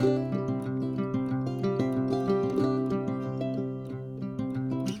Welcome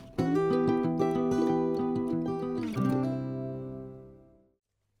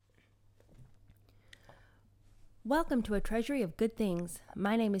to a treasury of good things.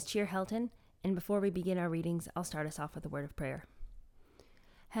 My name is Cheer Helton, and before we begin our readings, I'll start us off with a word of prayer.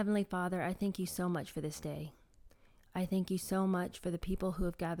 Heavenly Father, I thank you so much for this day. I thank you so much for the people who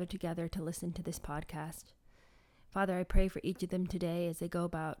have gathered together to listen to this podcast. Father, I pray for each of them today as they go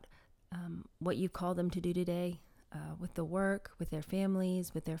about what you've called them to do today, with the work, with their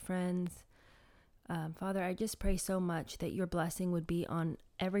families, with their friends. Father, I just pray so much that your blessing would be on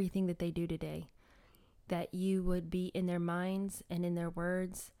everything that they do today, that you would be in their minds and in their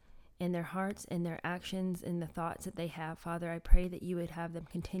words, in their hearts, in their actions, in the thoughts that they have. Father, I pray that you would have them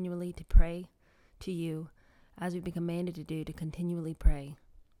continually to pray to you, as we've been commanded to do, to continually pray.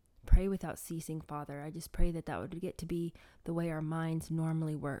 Pray without ceasing, Father. I just pray that that would get to be the way our minds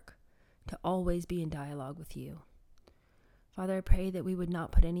normally work, to always be in dialogue with you. Father, I pray that we would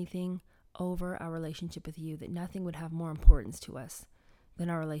not put anything over our relationship with you, that nothing would have more importance to us than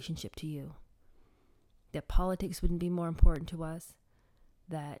our relationship to you. That politics wouldn't be more important to us,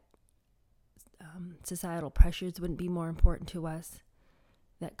 that societal pressures wouldn't be more important to us,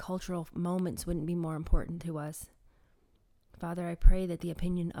 that cultural moments wouldn't be more important to us. Father, I pray that the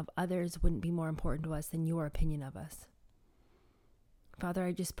opinion of others wouldn't be more important to us than your opinion of us. Father,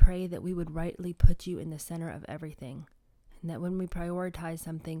 I just pray that we would rightly put you in the center of everything, and that when we prioritize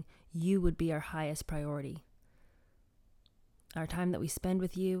something, you would be our highest priority. Our time that we spend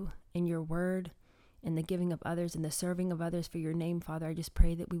with you, in your word, in the giving of others, and the serving of others for your name, Father, I just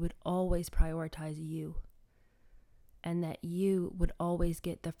pray that we would always prioritize you, and that you would always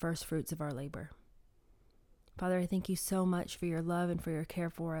get the first fruits of our labor. Father, I thank you so much for your love and for your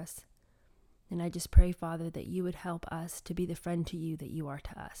care for us. And I just pray, Father, that you would help us to be the friend to you that you are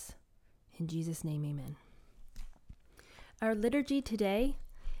to us. In Jesus' name, amen. Our liturgy today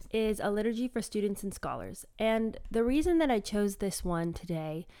is a liturgy for students and scholars. And the reason that I chose this one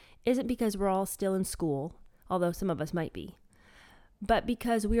today isn't because we're all still in school, although some of us might be, but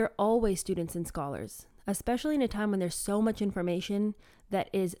because we are always students and scholars, especially in a time when there's so much information that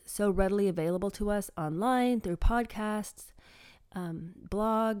is so readily available to us online, through podcasts,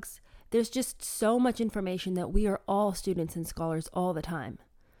 blogs. There's just so much information that we are all students and scholars all the time.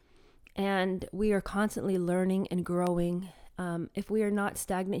 And we are constantly learning and growing. If we are not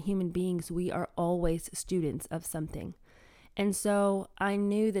stagnant human beings, we are always students of something. And so I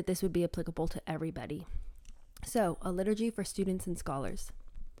knew that this would be applicable to everybody. So, a liturgy for students and scholars.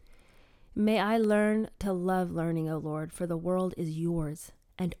 May I learn to love learning, O Lord, for the world is yours,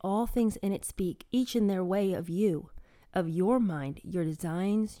 and all things in it speak, each in their way of you, of your mind, your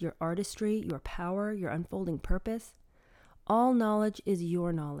designs, your artistry, your power, your unfolding purpose. All knowledge is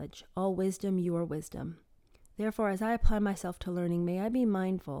your knowledge, all wisdom your wisdom. Therefore, as I apply myself to learning, may I be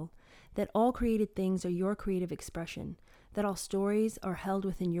mindful that all created things are your creative expression, that all stories are held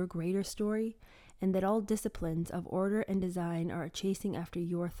within your greater story, and that all disciplines of order and design are chasing after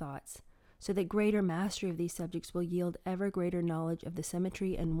your thoughts, so that greater mastery of these subjects will yield ever greater knowledge of the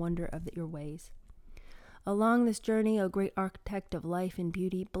symmetry and wonder of your ways. Along this journey, O great architect of life and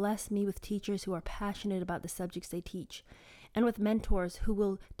beauty, bless me with teachers who are passionate about the subjects they teach, and with mentors who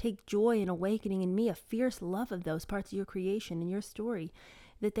will take joy in awakening in me a fierce love of those parts of your creation and your story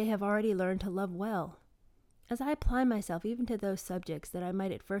that they have already learned to love well. As I apply myself even to those subjects that I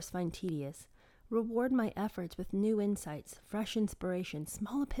might at first find tedious, reward my efforts with new insights, fresh inspiration,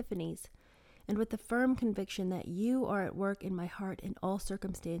 small epiphanies, and with the firm conviction that you are at work in my heart in all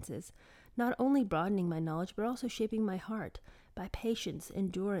circumstances, not only broadening my knowledge, but also shaping my heart by patience,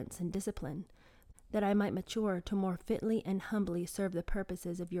 endurance, and discipline, that I might mature to more fitly and humbly serve the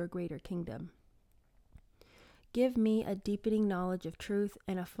purposes of your greater kingdom. Give me a deepening knowledge of truth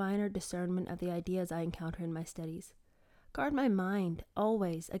and a finer discernment of the ideas I encounter in my studies. Guard my mind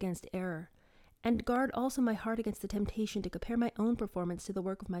always against error, and guard also my heart against the temptation to compare my own performance to the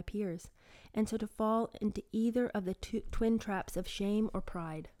work of my peers, and so to fall into either of the twin traps of shame or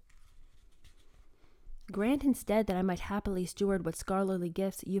pride. Grant instead that I might happily steward what scholarly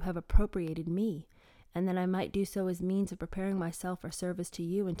gifts you have appropriated me, and that I might do so as means of preparing myself for service to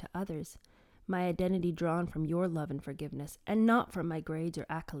you and to others, my identity drawn from your love and forgiveness, and not from my grades or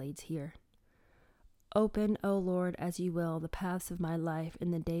accolades here. Open, O Lord, as you will, the paths of my life in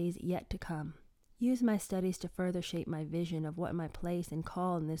the days yet to come. Use my studies to further shape my vision of what my place and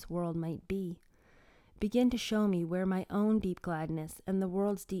call in this world might be. Begin to show me where my own deep gladness and the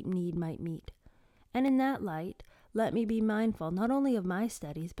world's deep need might meet. And in that light, let me be mindful not only of my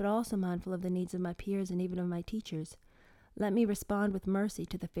studies, but also mindful of the needs of my peers and even of my teachers. Let me respond with mercy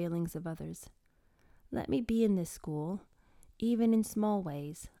to the failings of others. Let me be in this school, even in small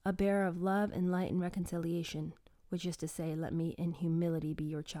ways, a bearer of love and light and reconciliation, which is to say, let me in humility be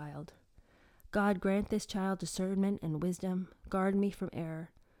your child. God, grant this child discernment and wisdom. Guard me from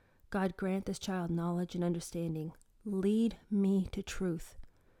error. God, grant this child knowledge and understanding. Lead me to truth.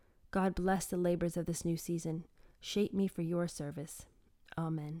 God, bless the labors of this new season. Shape me for your service.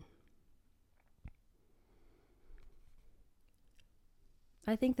 Amen.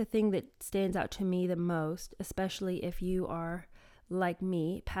 I think the thing that stands out to me the most, especially if you are, like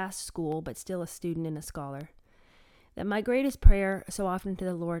me, past school but still a student and a scholar, that my greatest prayer so often to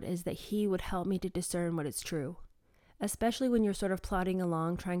the Lord is that He would help me to discern what is true, especially when you're sort of plodding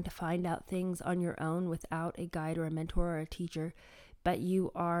along trying to find out things on your own without a guide or a mentor or a teacher, but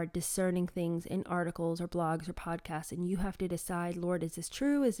you are discerning things in articles or blogs or podcasts, and you have to decide, Lord, is this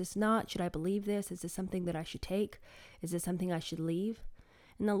true? Is this not? Should I believe this? Is this something that I should take? Is this something I should leave?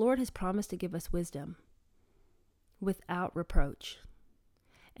 And the Lord has promised to give us wisdom without reproach.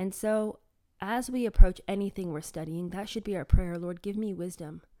 And so as we approach anything we're studying, that should be our prayer. Lord, give me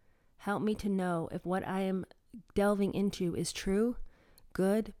wisdom. Help me to know if what I am delving into is true,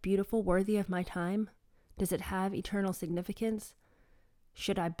 good, beautiful, worthy of my time. Does it have eternal significance?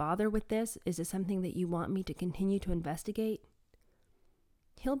 Should I bother with this? Is it something that you want me to continue to investigate?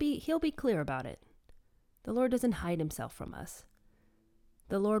 He'll be clear about it. The Lord doesn't hide himself from us.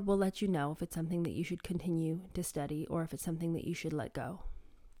 The Lord will let you know if it's something that you should continue to study or if it's something that you should let go.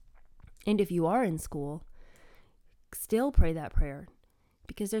 And if you are in school, still pray that prayer,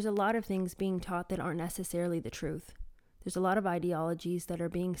 because there's a lot of things being taught that aren't necessarily the truth. There's a lot of ideologies that are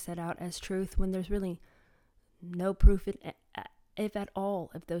being set out as truth when there's really no proof, if at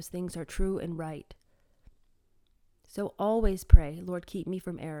all, if those things are true and right. So always pray, Lord, keep me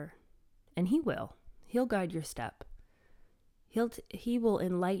from error. And He will. He'll guide your step. He will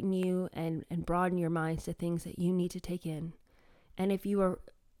enlighten you and broaden your minds to things that you need to take in. And if you are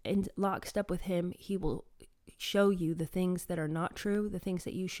in lockstep with Him, He will show you the things that are not true, the things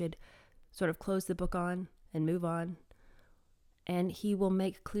that you should sort of close the book on and move on. And He will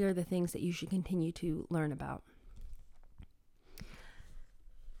make clear the things that you should continue to learn about.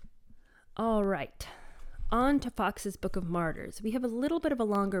 All right, on to Fox's Book of Martyrs. We have a little bit of a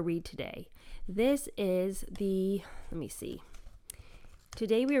longer read today. This is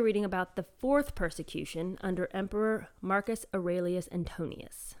Today we are reading about the fourth persecution under Emperor Marcus Aurelius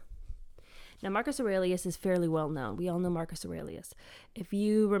Antonius. Now, Marcus Aurelius is fairly well known. We all know Marcus Aurelius. If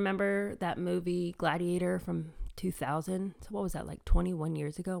you remember that movie Gladiator from 2000, so what was that, like 21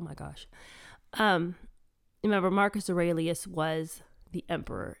 years ago? Oh my gosh. Remember, Marcus Aurelius was the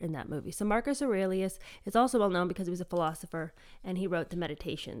emperor in that movie. So Marcus Aurelius is also well known because he was a philosopher and he wrote the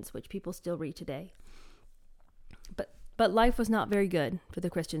Meditations, which people still read today. But life was not very good for the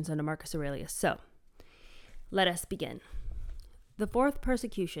Christians under Marcus Aurelius. So let us begin. The fourth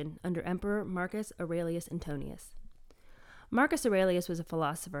persecution under Emperor Marcus Aurelius Antonius. Marcus Aurelius was a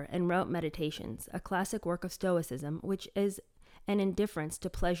philosopher and wrote Meditations, a classic work of Stoicism, which is an indifference to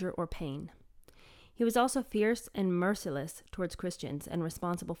pleasure or pain. He was also fierce and merciless towards Christians and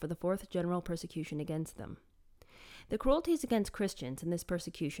responsible for the fourth general persecution against them. The cruelties against Christians in this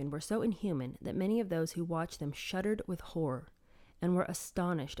persecution were so inhuman that many of those who watched them shuddered with horror and were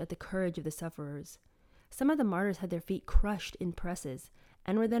astonished at the courage of the sufferers. Some of the martyrs had their feet crushed in presses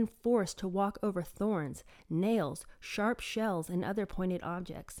and were then forced to walk over thorns, nails, sharp shells, and other pointed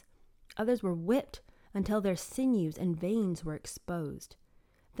objects. Others were whipped until their sinews and veins were exposed.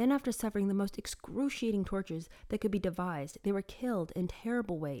 Then, after suffering the most excruciating tortures that could be devised, they were killed in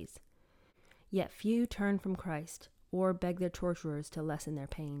terrible ways. Yet few turned from Christ or begged their torturers to lessen their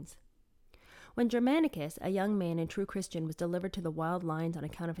pains. When Germanicus, a young man and true Christian, was delivered to the wild lions on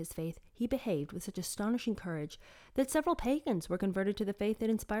account of his faith, he behaved with such astonishing courage that several pagans were converted to the faith that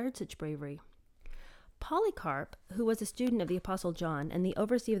inspired such bravery. Polycarp, who was a student of the Apostle John and the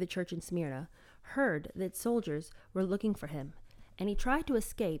overseer of the church in Smyrna, heard that soldiers were looking for him, and he tried to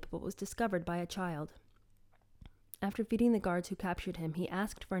escape but was discovered by a child. After feeding the guards who captured him, he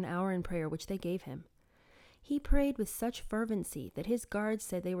asked for an hour in prayer, which they gave him. He prayed with such fervency that his guards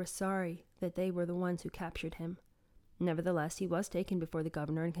said they were sorry that they were the ones who captured him. Nevertheless, he was taken before the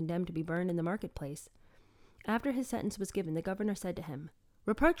governor and condemned to be burned in the marketplace. After his sentence was given, the governor said to him,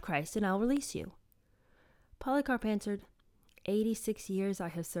 "Reproach Christ, and I'll release you." Polycarp answered, 86 years I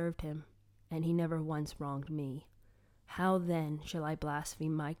have served him, and he never once wronged me. How then shall I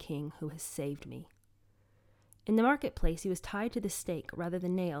blaspheme my king who has saved me?" In the marketplace, he was tied to the stake rather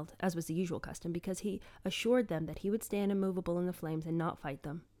than nailed, as was the usual custom, because he assured them that he would stand immovable in the flames and not fight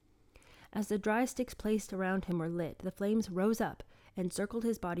them. As the dry sticks placed around him were lit, the flames rose up and circled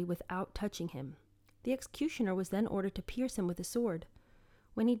his body without touching him. The executioner was then ordered to pierce him with a sword.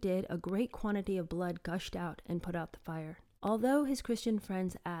 When he did, a great quantity of blood gushed out and put out the fire. Although his Christian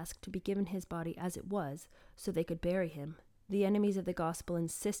friends asked to be given his body as it was, so they could bury him, the enemies of the gospel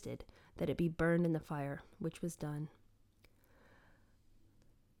insisted that it be burned in the fire, which was done.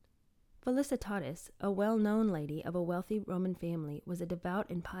 Felicitatis, a well-known lady of a wealthy Roman family, was a devout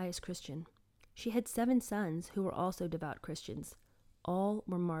and pious Christian. She had 7 sons who were also devout Christians. All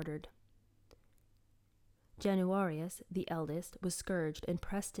were martyred. Januarius, the eldest, was scourged and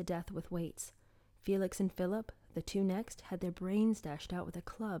pressed to death with weights. Felix and Philip, the 2 next, had their brains dashed out with a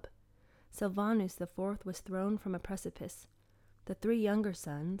club. Silvanus the 4th was thrown from a precipice. The 3 younger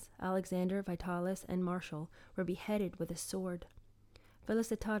sons, Alexander, Vitalis, and Martial, were beheaded with a sword.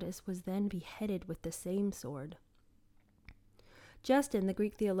 Felicitatis was then beheaded with the same sword. Justin, the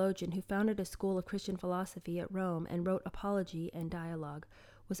Greek theologian who founded a school of Christian philosophy at Rome and wrote Apology and Dialogue,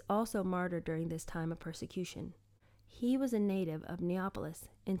 was also martyred during this time of persecution. He was a native of Neapolis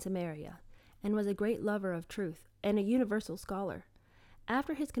in Samaria and was a great lover of truth and a universal scholar.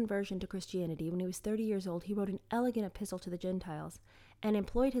 After his conversion to Christianity, when he was 30 years old, he wrote an elegant epistle to the Gentiles and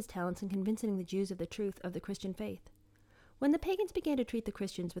employed his talents in convincing the Jews of the truth of the Christian faith. When the pagans began to treat the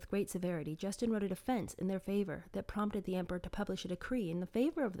Christians with great severity, Justin wrote a defense in their favor that prompted the emperor to publish a decree in the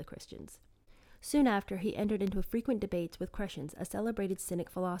favor of the Christians. Soon after, he entered into frequent debates with Crescens, a celebrated Cynic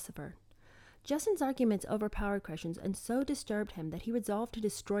philosopher. Justin's arguments overpowered Crescens and so disturbed him that he resolved to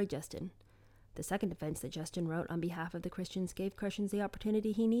destroy Justin. The second defense that Justin wrote on behalf of the Christians gave Crescens the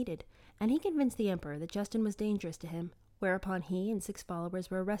opportunity he needed, and he convinced the emperor that Justin was dangerous to him, whereupon he and 6 followers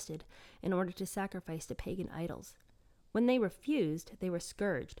were arrested in order to sacrifice to pagan idols. When they refused, they were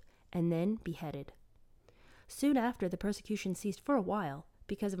scourged and then beheaded. Soon after, the persecution ceased for a while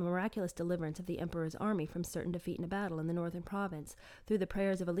because of a miraculous deliverance of the emperor's army from certain defeat in a battle in the northern province through the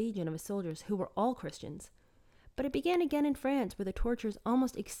prayers of a legion of his soldiers who were all Christians. But it began again in France, where the tortures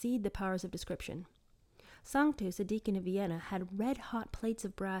almost exceed the powers of description. Sanctus, a deacon of Vienna, had red-hot plates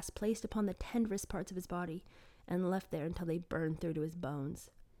of brass placed upon the tenderest parts of his body and left there until they burned through to his bones.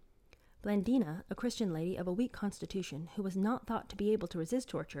 Blandina, a Christian lady of a weak constitution, who was not thought to be able to resist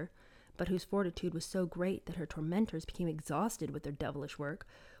torture, but whose fortitude was so great that her tormentors became exhausted with their devilish work,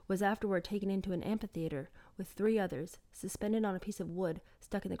 was afterward taken into an amphitheater with 3 others, suspended on a piece of wood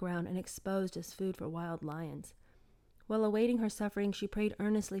stuck in the ground and exposed as food for wild lions. While awaiting her suffering, she prayed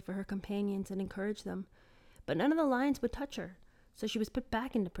earnestly for her companions and encouraged them, but none of the lions would touch her, so she was put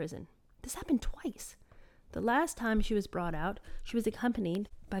back into prison. This happened twice. The last time she was brought out, she was accompanied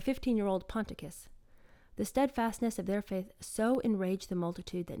by 15-year-old Ponticus. The steadfastness of their faith so enraged the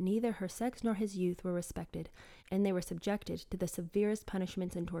multitude that neither her sex nor his youth were respected, and they were subjected to the severest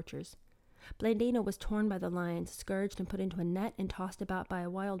punishments and tortures. Blandina was torn by the lions, scourged and put into a net and tossed about by a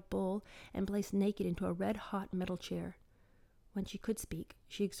wild bull, and placed naked into a red-hot metal chair. When she could speak,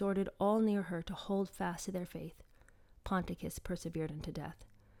 she exhorted all near her to hold fast to their faith. Ponticus persevered unto death.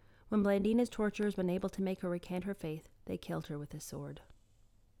 When Blandina's torturers were unable to make her recant her faith, they killed her with a sword.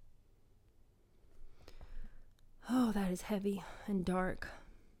 Oh, that is heavy and dark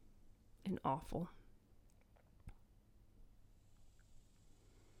and awful.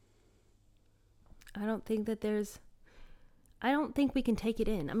 I don't think we can take it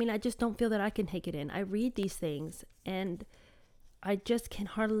in. I mean, I just don't feel that I can take it in. I read these things and I just can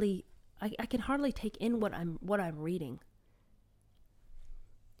hardly take in what I'm reading.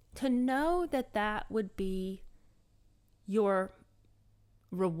 To know that that would be your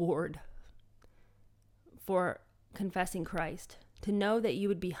reward for confessing Christ, to know that you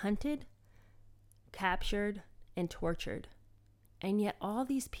would be hunted, captured, and tortured, and yet all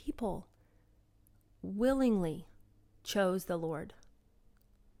these people willingly chose the Lord.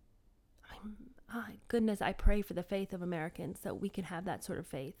 Goodness, I pray for the faith of Americans that we can have that sort of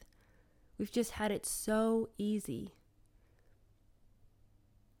faith. We've just had it so easy.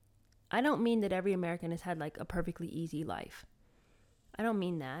 I don't mean that every American has had like a perfectly easy life. I don't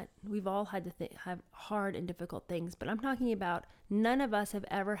mean that. We've all had to have hard and difficult things, but I'm talking about none of us have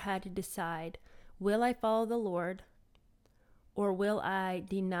ever had to decide, will I follow the Lord or will I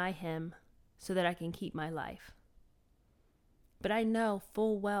deny him so that I can keep my life? But I know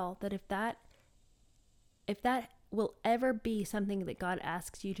full well that if that will ever be something that God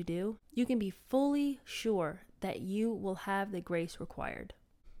asks you to do, you can be fully sure that you will have the grace required.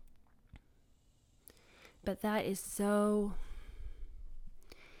 But that is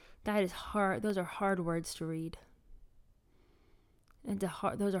hard. Those are hard words to read. And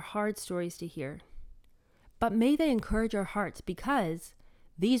those are hard stories to hear. But may they encourage our hearts, because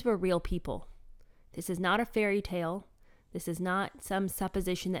These were real people. This is not a fairy tale. This is not some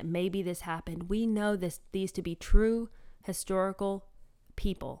supposition that maybe this happened. We know these to be true historical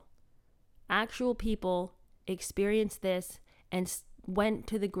people. Actual people experienced this and went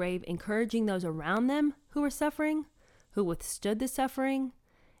to the grave encouraging those around them who were suffering, who withstood the suffering,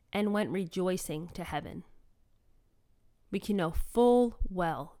 and went rejoicing to heaven. We can know full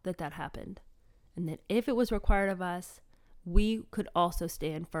well that happened, and that if it was required of us, we could also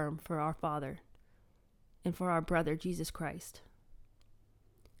stand firm for our Father and for our brother, Jesus Christ.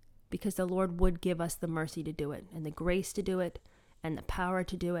 Because the Lord would give us the mercy to do it, and the grace to do it, and the power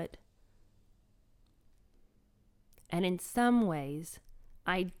to do it. And in some ways,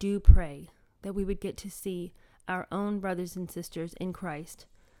 I do pray that we would get to see our own brothers and sisters in Christ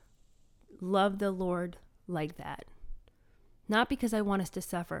love the Lord like that. Not because I want us to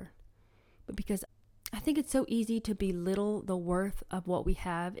suffer, but because I think it's so easy to belittle the worth of what we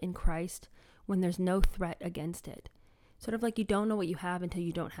have in Christ when there's no threat against it. Sort of like you don't know what you have until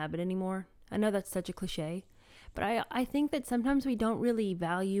you don't have it anymore. I know that's such a cliche, but I think that sometimes we don't really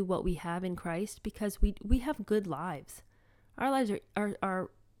value what we have in Christ because we have good lives. Our lives are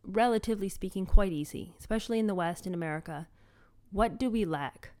relatively speaking quite easy, especially in the West, in America. What do we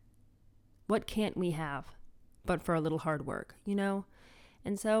lack? What can't we have but for a little hard work, you know?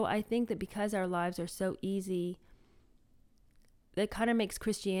 And so I think that because our lives are so easy, that kind of makes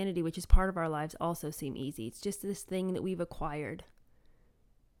Christianity, which is part of our lives, also seem easy. It's just this thing that we've acquired.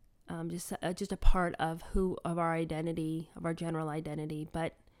 Just a part of our identity, of our general identity.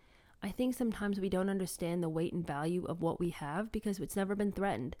 But I think sometimes we don't understand the weight and value of what we have because it's never been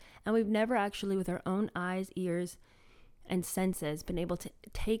threatened. And we've never actually, with our own eyes, ears, and senses, been able to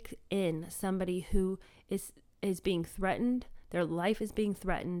take in somebody who is being threatened. Their life is being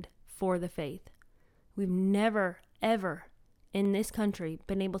threatened for the faith. We've never, ever in this country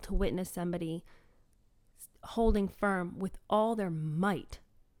been able to witness somebody holding firm with all their might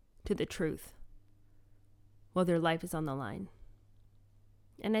to the truth while their life is on the line.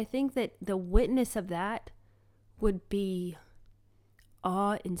 And I think that the witness of that would be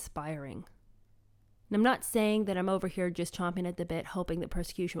awe-inspiring. And I'm not saying that I'm over here just chomping at the bit, hoping that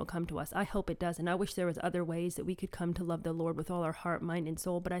persecution will come to us. I hope it does. And I wish there was other ways that we could come to love the Lord with all our heart, mind, and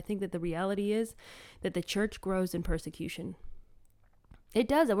soul. But I think that the reality is that the church grows in persecution. It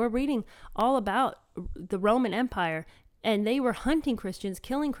does. We're reading all about the Roman Empire, and they were hunting Christians,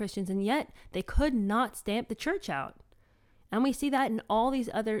 killing Christians, and yet they could not stamp the church out. And we see that in all these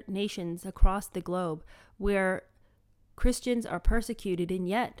other nations across the globe where Christians are persecuted, and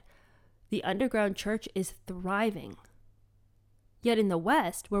yet the underground church is thriving. Yet in the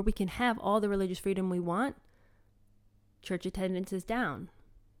West, where we can have all the religious freedom we want, church attendance is down.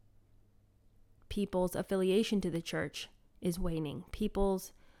 People's affiliation to the church is waning.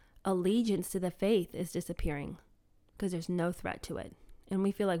 People's allegiance to the faith is disappearing because there's no threat to it. And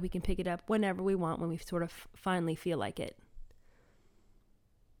we feel like we can pick it up whenever we want when we sort of finally feel like it.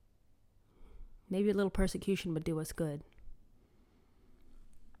 Maybe a little persecution would do us good.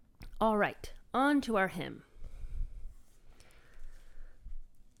 All right, on to our hymn.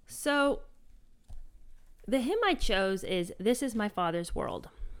 So the hymn I chose is "This is My Father's World."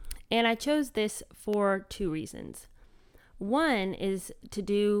 And I chose this for two reasons. One is to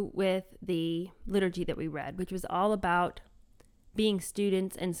do with the liturgy that we read, which was all about being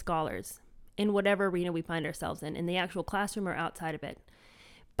students and scholars in whatever arena we find ourselves in the actual classroom or outside of it.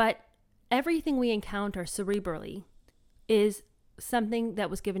 But everything we encounter cerebrally is something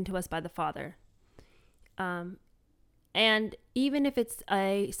that was given to us by the Father. And even if it's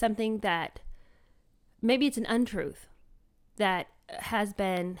something that maybe it's an untruth that has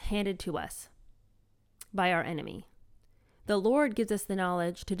been handed to us by our enemy, the Lord gives us the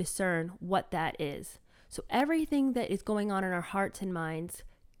knowledge to discern what that is. So everything that is going on in our hearts and minds,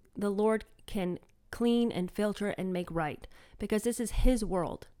 the Lord can clean and filter and make right, because this is His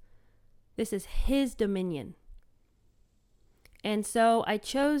world. This is His dominion. And so I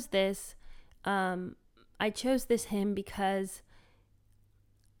chose this hymn because,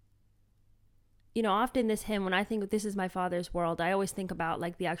 often this hymn, when I think "This is my Father's world," I always think about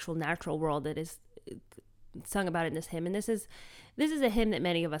like the actual natural world that is sung about in this hymn. And this is a hymn that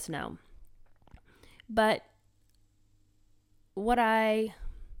many of us know. But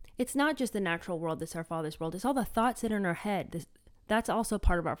it's not just the natural world that's our Father's world. It's all the thoughts that are in our head. That's also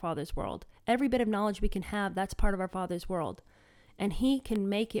part of our Father's world. Every bit of knowledge we can have, that's part of our Father's world. And He can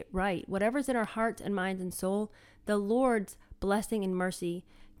make it right. Whatever's in our hearts and minds and soul, the Lord's blessing and mercy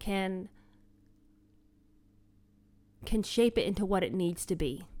can shape it into what it needs to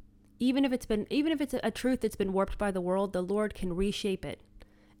be. Even if it's a truth that's been warped by the world, the Lord can reshape it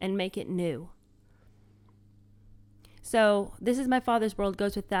and make it new. So this is my Father's world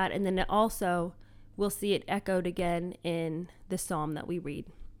goes with that, and then it also we'll see it echoed again in the psalm that we read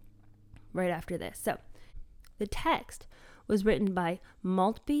right after this. So the text was written by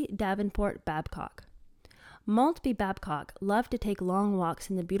Maltby Davenport Babcock. Maltby Babcock loved to take long walks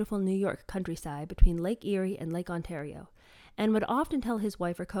in the beautiful New York countryside between Lake Erie and Lake Ontario, and would often tell his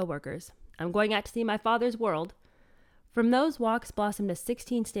wife or co-workers, "I'm going out to see my father's world." From those walks blossomed a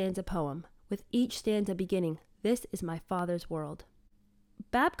 16-stanza poem, with each stanza beginning, "This is my father's world."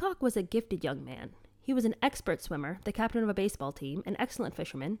 Babcock was a gifted young man. He was an expert swimmer, the captain of a baseball team, an excellent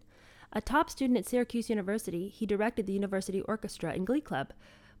fisherman. A top student at Syracuse University, he directed the university orchestra and glee club,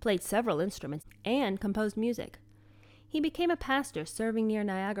 played several instruments, and composed music. He became a pastor serving near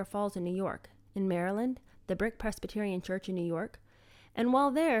Niagara Falls in New York, in Maryland, the Brick Presbyterian Church in New York, and while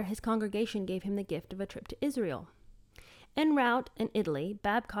there, his congregation gave him the gift of a trip to Israel. En route in Italy,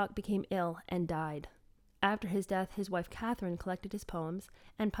 Babcock became ill and died. After his death, his wife Catherine collected his poems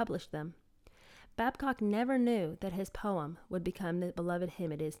and published them. Babcock never knew that his poem would become the beloved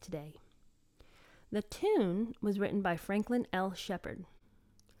hymn it is today. The tune was written by Franklin L. Shepard.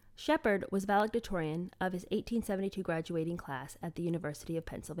 Shepard was valedictorian of his 1872 graduating class at the University of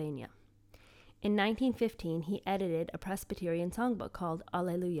Pennsylvania. In 1915, he edited a Presbyterian songbook called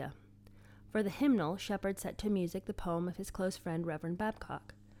Alleluia. For the hymnal, Shepard set to music the poem of his close friend Reverend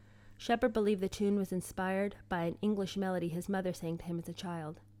Babcock. Shepard believed the tune was inspired by an English melody his mother sang to him as a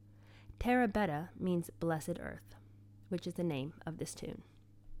child. Terra Beta means blessed earth, which is the name of this tune.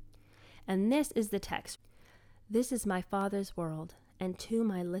 And this is the text. "This is my Father's world, and to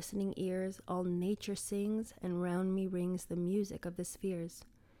my listening ears all nature sings, and round me rings the music of the spheres.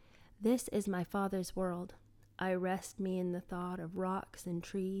 This is my Father's world. I rest me in the thought of rocks and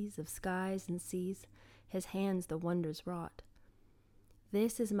trees, of skies and seas, his hands the wonders wrought.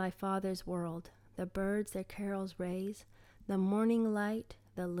 This is my Father's world. The birds their carols raise, the morning light,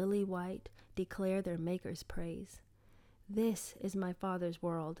 the lily white, declare their Maker's praise. This is my Father's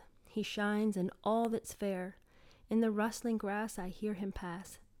world. He shines in all that's fair. In the rustling grass I hear him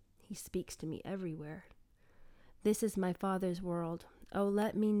pass. He speaks to me everywhere. This is my Father's world. Oh,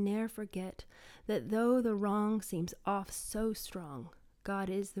 let me ne'er forget that though the wrong seems oft so strong, God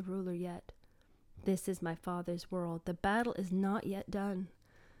is the ruler yet. This is my Father's world. The battle is not yet done.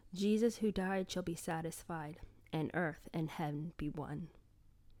 Jesus who died shall be satisfied, and earth and heaven be one."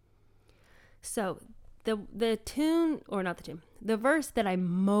 So the tune, or not the tune, the verse that I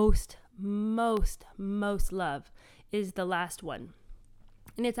most love is the last one.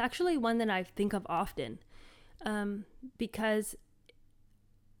 And it's actually one that I think of often because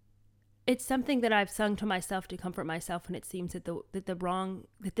it's something that I've sung to myself to comfort myself when it seems that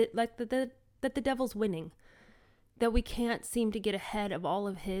the devil's winning, that we can't seem to get ahead of all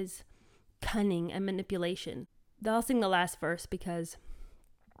of his cunning and manipulation. I'll sing the last verse because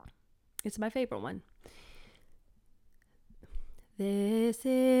it's my favorite one. This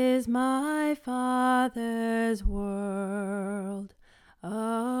is my Father's world.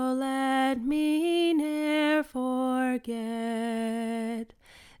 Oh, let me ne'er forget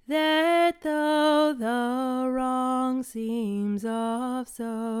that though the wrong seems oft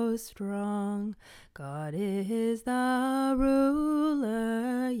so strong, God is the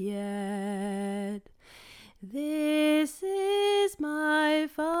ruler yet. This is my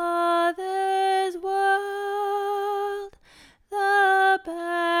Father's world. The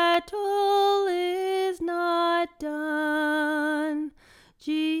battle is not done.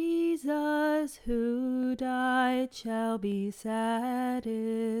 Jesus who died shall be satisfied,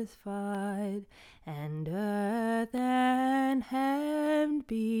 and earth and heaven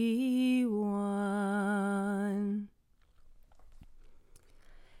be one.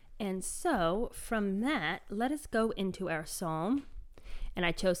 And so, from that, let us go into our psalm, and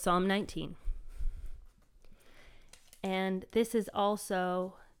I chose Psalm 19. And this is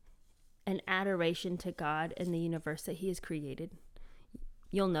also an adoration to God and the universe that he has created.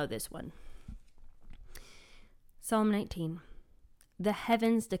 You'll know this one. Psalm 19. The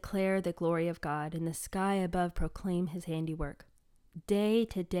heavens declare the glory of God, and the sky above proclaim his handiwork. Day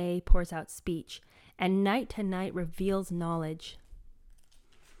to day pours out speech, and night to night reveals knowledge.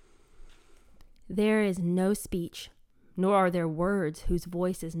 There is no speech, nor are there words whose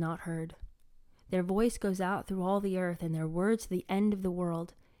voice is not heard. Their voice goes out through all the earth, and their words to the end of the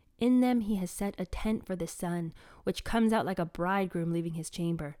world. In them he has set a tent for the sun, which comes out like a bridegroom leaving his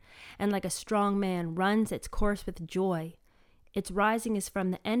chamber, and like a strong man runs its course with joy. Its rising is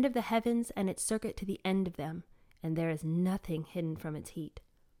from the end of the heavens, and its circuit to the end of them, and there is nothing hidden from its heat.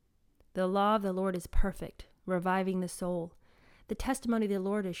 The law of the Lord is perfect, reviving the soul. The testimony of the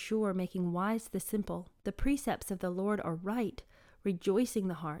Lord is sure, making wise the simple. The precepts of the Lord are right, rejoicing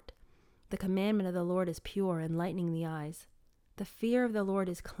the heart. The commandment of the Lord is pure, enlightening the eyes. The fear of the Lord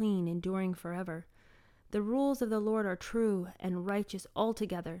is clean, enduring forever. The rules of the Lord are true and righteous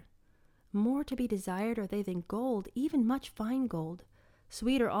altogether. More to be desired are they than gold, even much fine gold,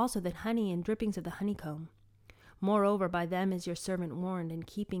 sweeter also than honey and drippings of the honeycomb. Moreover, by them is your servant warned, and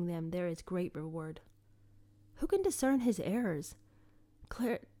keeping them there is great reward. Who can discern his errors?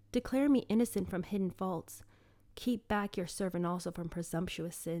 Declare me innocent from hidden faults. Keep back your servant also from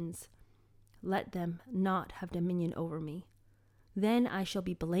presumptuous sins. Let them not have dominion over me. Then I shall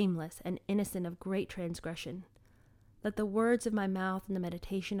be blameless and innocent of great transgression. Let the words of my mouth and the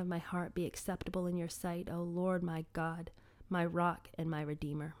meditation of my heart be acceptable in your sight, O Lord my God, my rock and my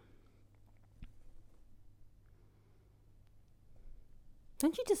redeemer.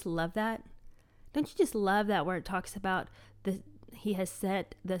 Don't you just love that? Don't you just love that where it talks about he has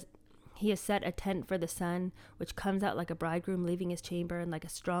set a tent for the sun, which comes out like a bridegroom leaving his chamber, and like a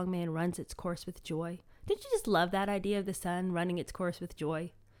strong man runs its course with joy? Don't you just love that idea of the sun running its course with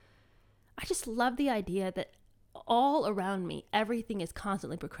joy? I just love the idea that all around me, everything is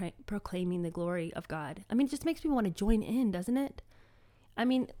constantly proclaiming the glory of God. I mean, it just makes me want to join in, doesn't it? I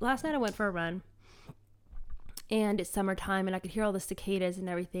mean, last night I went for a run, and it's summertime, and I could hear all the cicadas and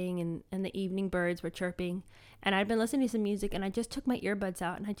everything, and the evening birds were chirping, and I'd been listening to some music, and I just took my earbuds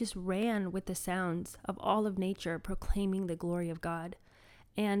out, and I just ran with the sounds of all of nature proclaiming the glory of God.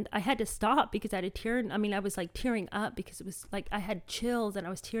 And I had to stop because I was like tearing up, because it was like I had chills, and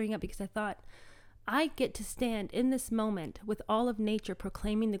I was tearing up because I thought, I get to stand in this moment with all of nature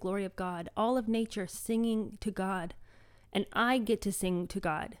proclaiming the glory of God, all of nature singing to God, and I get to sing to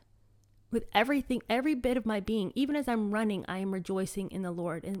God with everything, every bit of my being. Even as I'm running, I am rejoicing in the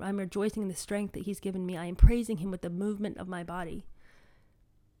Lord, and I'm rejoicing in the strength that He's given me. I am praising Him with the movement of my body.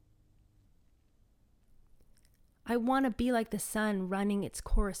 I want to be like the sun running its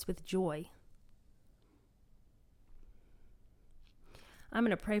course with joy. I'm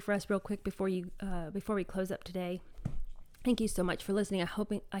going to pray for us real quick before we close up today. Thank you so much for listening.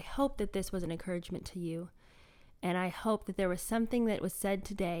 I hope that this was an encouragement to you. And I hope that there was something that was said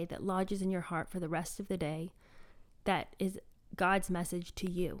today that lodges in your heart for the rest of the day, that is God's message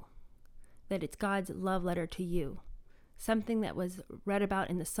to you, that it's God's love letter to you. Something that was read about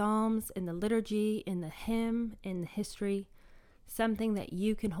in the Psalms, in the liturgy, in the hymn, in the history, something that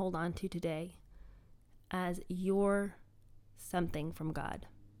you can hold on to today as your something from God.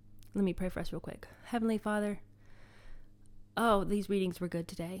 Let me pray for us real quick. Heavenly Father, these readings were good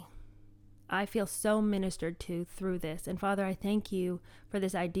today. I feel so ministered to through this. And Father, I thank you for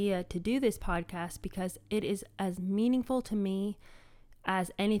this idea to do this podcast, because it is as meaningful to me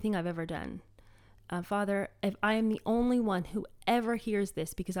as anything I've ever done. Father, if I am the only one who ever hears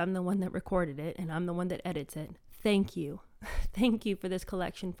this, because I'm the one that recorded it and I'm the one that edits it, thank you. Thank you for this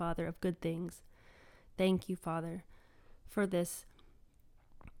collection, Father, of good things. Thank you, Father, for this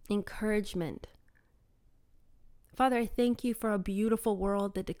encouragement. Father, I thank you for a beautiful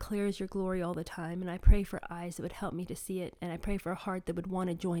world that declares your glory all the time, and I pray for eyes that would help me to see it, and I pray for a heart that would want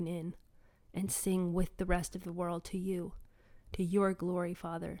to join in and sing with the rest of the world to you, to your glory,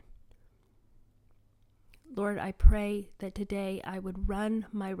 Father. Lord, I pray that today I would run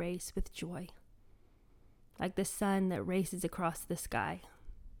my race with joy, like the sun that races across the sky.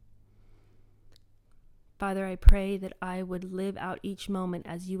 Father, I pray that I would live out each moment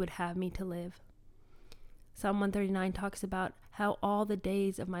as you would have me to live. Psalm 139 talks about how all the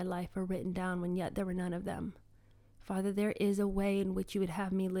days of my life are written down when yet there were none of them. Father, there is a way in which you would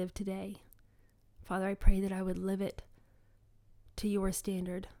have me live today. Father, I pray that I would live it to your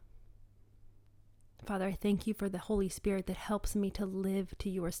standard. Father, I thank you for the Holy Spirit that helps me to live to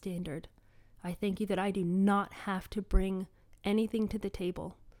your standard. I thank you that I do not have to bring anything to the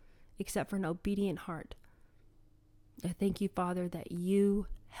table except for an obedient heart. I thank you, Father, that you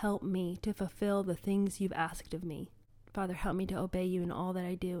help me to fulfill the things you've asked of me. Father, help me to obey you in all that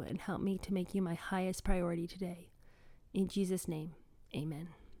I do, and help me to make you my highest priority today. In Jesus' name, amen.